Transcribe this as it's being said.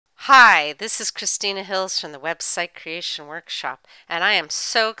Hi, this is Christina Hills from the Website Creation Workshop, and I am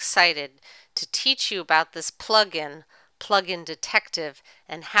so excited to teach you about this plugin, Plugin Detective,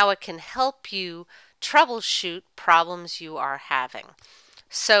 and how it can help you troubleshoot problems you are having.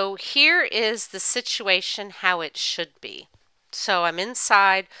 So here is the situation how it should be. So I'm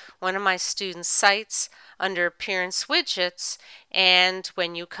inside one of my students' sites under Appearance Widgets, and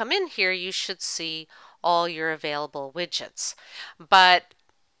when you come in here you should see all your available widgets. But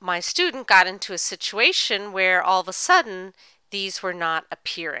my student got into a situation where all of a sudden these were not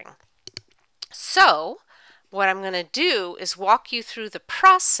appearing. So what I'm going to do is walk you through the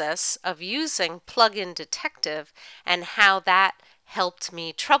process of using Plugin Detective and how that helped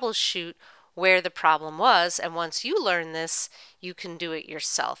me troubleshoot where the problem was. And once you learn this, you can do it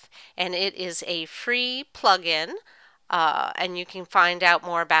yourself. And it is a free plugin, and you can find out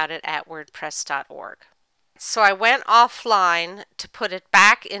more about it at wordpress.org. So I went offline to put it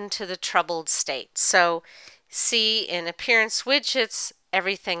back into the troubled state. So see, in Appearance Widgets,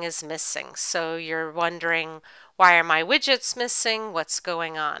 everything is missing. So you're wondering, why are my widgets missing? What's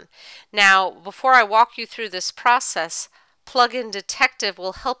going on? Now, before I walk you through this process, Plugin Detective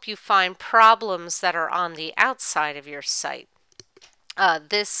will help you find problems that are on the outside of your site.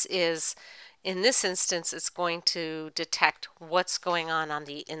 In this instance, it's going to detect what's going on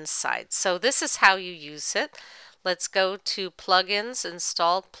the inside. So this is how you use it. Let's go to Plugins,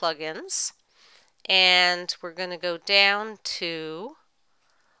 Installed Plugins, and we're going to go down to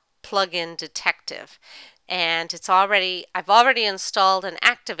Plugin Detective. And I've already installed and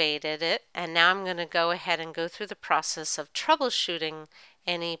activated it, and now I'm going to go ahead and go through the process of troubleshooting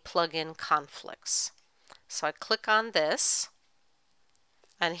any plugin conflicts. So I click on this.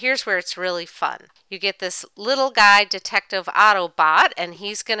 And here's where it's really fun. You get this little guy, Detective Autobot, and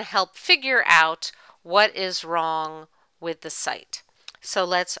he's going to help figure out what is wrong with the site. So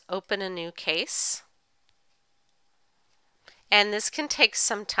let's open a new case. And this can take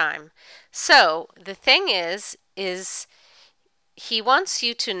some time. So the thing is he wants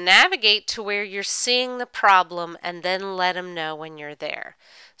you to navigate to where you're seeing the problem and then let him know when you're there.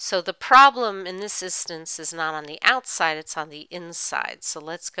 So the problem in this instance is not on the outside, it's on the inside. So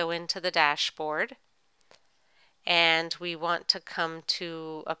let's go into the dashboard, and we want to come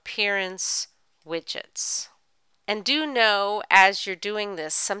to Appearance Widgets. And do know, as you're doing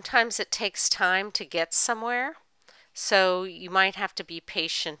this, sometimes it takes time to get somewhere, so you might have to be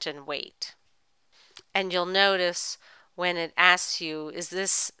patient and wait. And you'll notice when it asks you, is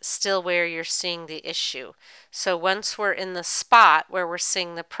this still where you're seeing the issue? So once we're in the spot where we're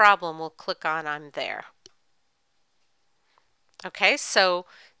seeing the problem, we'll click on I'm there. Okay, so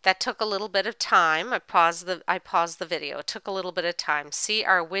that took a little bit of time. I paused the video. It took a little bit of time. See,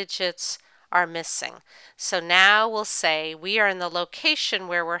 our widgets are missing. So now we'll say we are in the location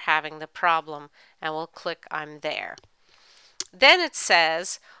where we're having the problem, and we'll click I'm there. Then it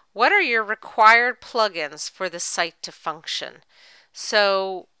says, what are your required plugins for the site to function?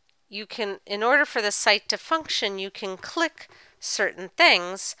 So you can, in order for the site to function, you can click certain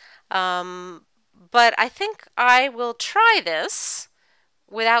things, but I think I will try this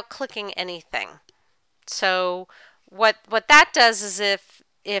without clicking anything. So what that does is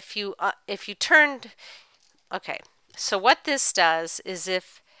if you turned, okay, so what this does is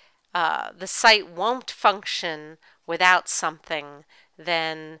if the site won't function without something,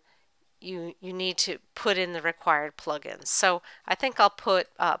 then you need to put in the required plugins. So I think I'll put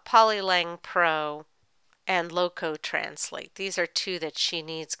Polylang Pro and Loco Translate. These are two that she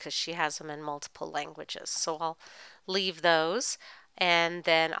needs because she has them in multiple languages. So I'll leave those, and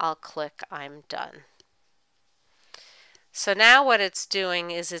then I'll click I'm done. So now what it's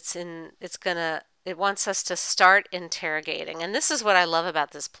doing is it wants us to start interrogating. And this is what I love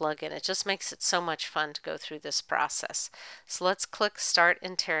about this plugin. It just makes it so much fun to go through this process. So let's click Start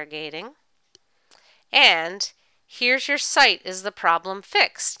Interrogating. And here's your site. Is the problem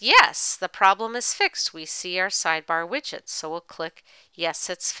fixed? Yes, the problem is fixed. We see our sidebar widgets. So we'll click Yes,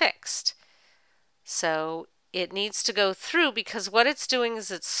 it's fixed. So it needs to go through because what it's doing is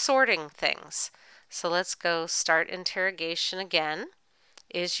it's sorting things. So let's go Start Interrogation again.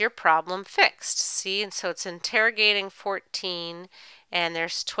 Is your problem fixed? See, and so it's interrogating 14 and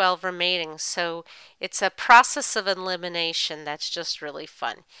there's 12 remaining. So it's a process of elimination that's just really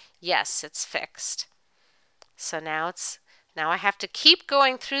fun. Yes, it's fixed. So now I have to keep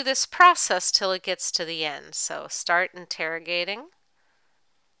going through this process till it gets to the end. So start interrogating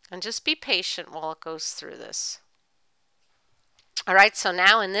and just be patient while it goes through this. All right, so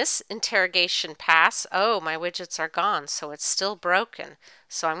now in this interrogation pass, oh, my widgets are gone, so it's still broken.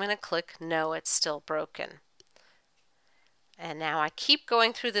 So I'm going to click No, it's still broken. And now I keep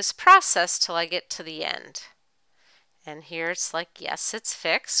going through this process till I get to the end. And here it's like, yes, it's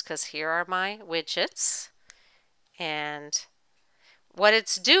fixed because here are my widgets. And what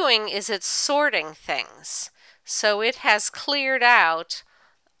it's doing is it's sorting things. So it has cleared out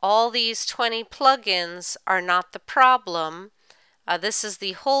all these 20 plugins are not the problem. This is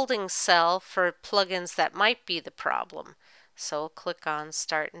the holding cell for plugins that might be the problem. So I'll click on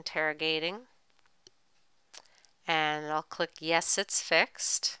Start Interrogating. And I'll click Yes, it's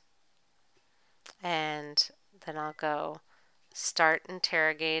fixed. And then I'll go Start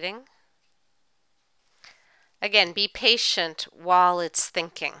Interrogating. Again, be patient while it's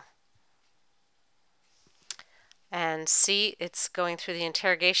thinking. And see, it's going through the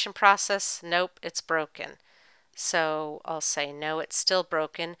interrogation process. Nope, it's broken. So I'll say no, it's still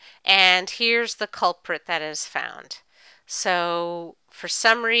broken. And here's the culprit that is found. So for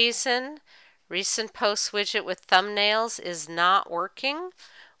some reason, Recent Post widget with thumbnails is not working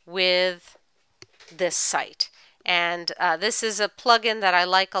with this site. And this is a plugin that I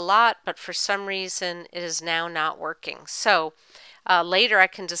like a lot, but for some reason it is now not working. So later I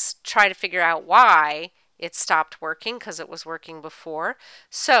can just try to figure out why it stopped working, because it was working before.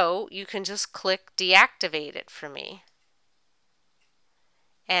 So you can just click deactivate it for me.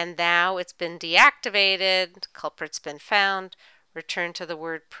 And now it's been deactivated, culprit's been found. Return to the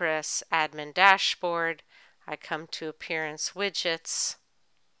WordPress admin dashboard. I come to Appearance Widgets,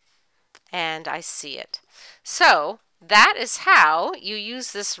 and I see it. So that is how you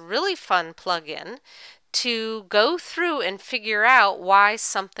use this really fun plugin to go through and figure out why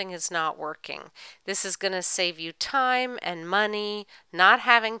something is not working. This is going to save you time and money, not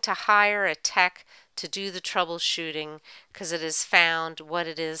having to hire a tech to do the troubleshooting, because it has found what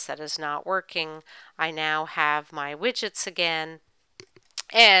it is that is not working. I now have my widgets again,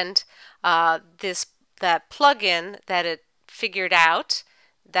 and that plugin that it figured out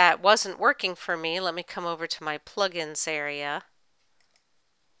that wasn't working for me. Let me come over to my plugins area,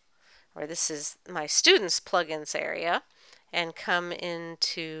 or this is my students plugins area, and come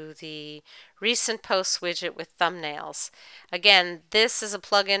into the Recent Posts widget with thumbnails. Again, this is a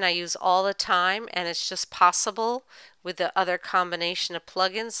plugin I use all the time, and it's just possible with the other combination of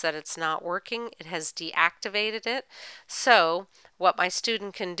plugins that it's not working. It has deactivated it. So what my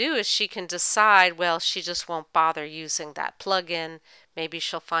student can do is she can decide, well, she just won't bother using that plugin. Maybe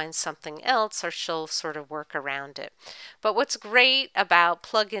she'll find something else, or she'll sort of work around it. But what's great about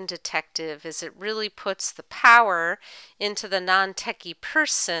Plugin Detective is it really puts the power into the non-techie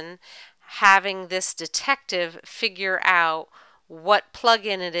person, having this detective figure out what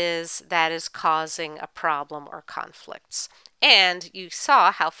plugin it is that is causing a problem or conflicts. And you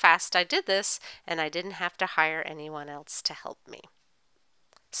saw how fast I did this, and I didn't have to hire anyone else to help me.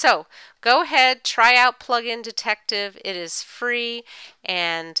 So go ahead, try out Plugin Detective. It is free,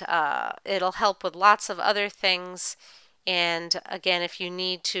 and it'll help with lots of other things. And again, if you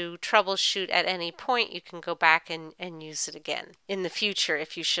need to troubleshoot at any point, you can go back and use it again in the future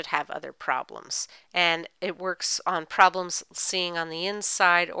if you should have other problems. And it works on problems seeing on the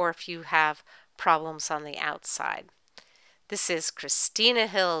inside, or if you have problems on the outside. This is Christina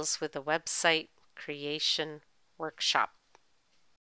Hills with the Website Creation Workshop.